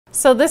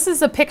So this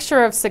is a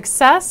picture of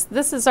success.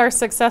 This is our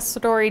success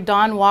story,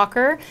 Dawn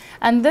Walker.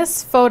 And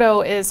this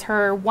photo is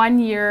her 1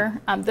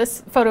 year,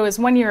 this photo is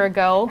 1 year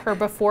ago. Her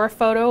before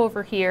photo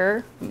over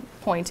here, I'm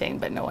pointing,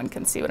 but no one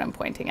can see what I'm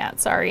pointing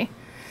at, sorry.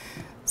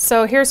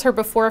 So here's her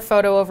before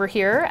photo over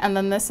here, and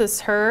then this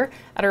is her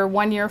at her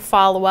 1 year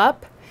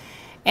follow-up.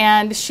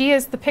 And she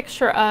is the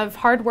picture of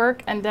hard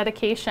work and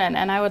dedication.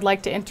 And I would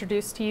like to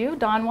introduce to you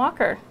Dawn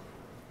Walker.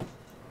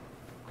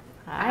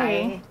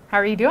 Hi. How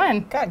are you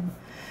doing? Good.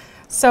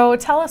 So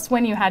tell us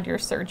when you had your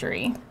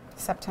surgery.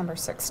 September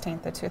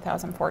 16th of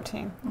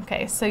 2014.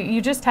 Okay, so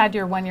you just had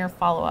your 1 year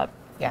follow-up.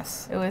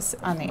 Yes. It was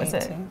on the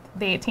 18th.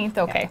 The 18th,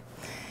 okay.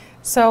 Yeah.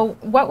 So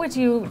what would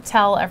you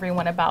tell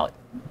everyone about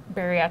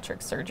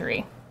bariatric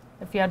surgery,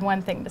 if you had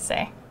one thing to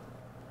say?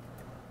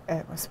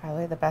 It was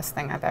probably the best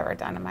thing I've ever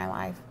done in my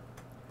life.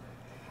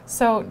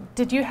 So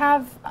did you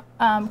have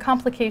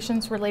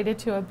complications related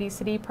to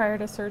obesity prior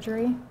to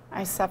surgery?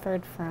 I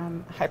suffered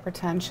from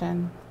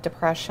hypertension,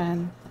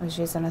 depression. I was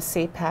using a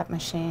CPAP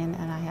machine,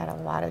 and I had a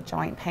lot of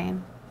joint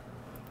pain.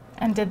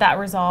 And did that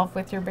resolve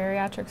with your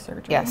bariatric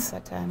surgery? Yes,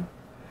 it did.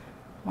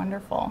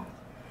 Wonderful.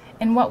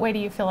 In what way do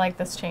you feel like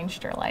this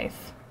changed your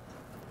life?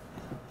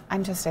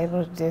 I'm just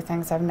able to do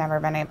things I've never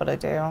been able to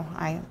do.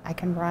 I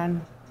can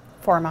run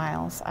 4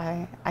 miles.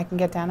 I can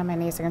get down on my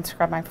knees. I can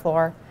scrub my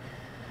floor.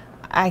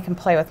 I can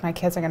play with my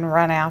kids. I can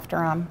run after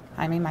them.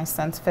 I mean, my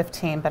son's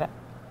 15, but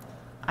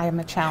I am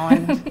a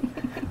challenge.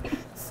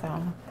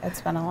 So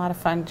it's been a lot of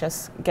fun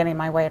just getting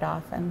my weight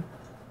off. And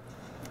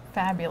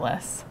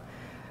fabulous.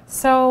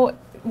 So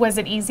was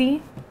it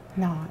easy?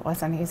 No, it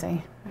wasn't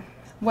easy.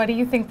 What do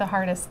you think the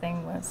hardest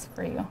thing was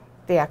for you?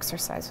 The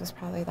exercise was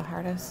probably the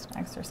hardest.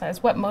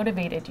 Exercise. What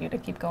motivated you to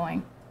keep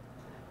going?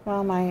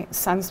 Well, my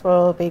sons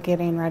will be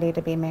getting ready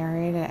to be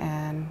married,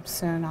 and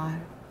soon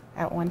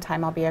at one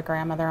time I'll be a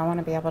grandmother. I want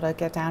to be able to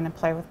get down and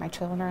play with my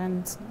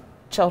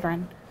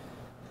children.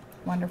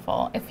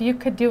 Wonderful. If you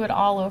could do it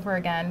all over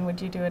again,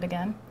 would you do it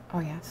again?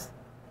 Oh, yes.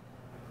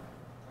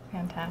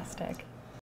 Fantastic.